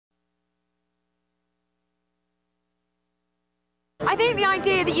I think the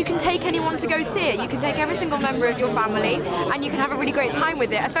idea that you can take anyone to go see it, you can take every single member of your family and you can have a really great time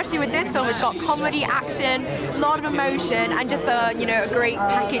with it, especially with this film. It's got comedy, action, a lot of emotion and just a, you know, a great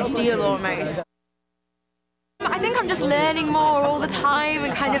package deal almost. I think I'm just learning more all the time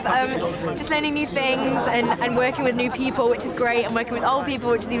and kind of just learning new things and working with new people, which is great, and working with old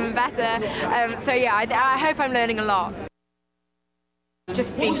people, which is even better. So yeah, I hope I'm learning a lot.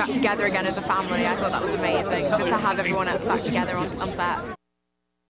 Just being back together again as a family, I thought that was amazing, just to have everyone back together on set.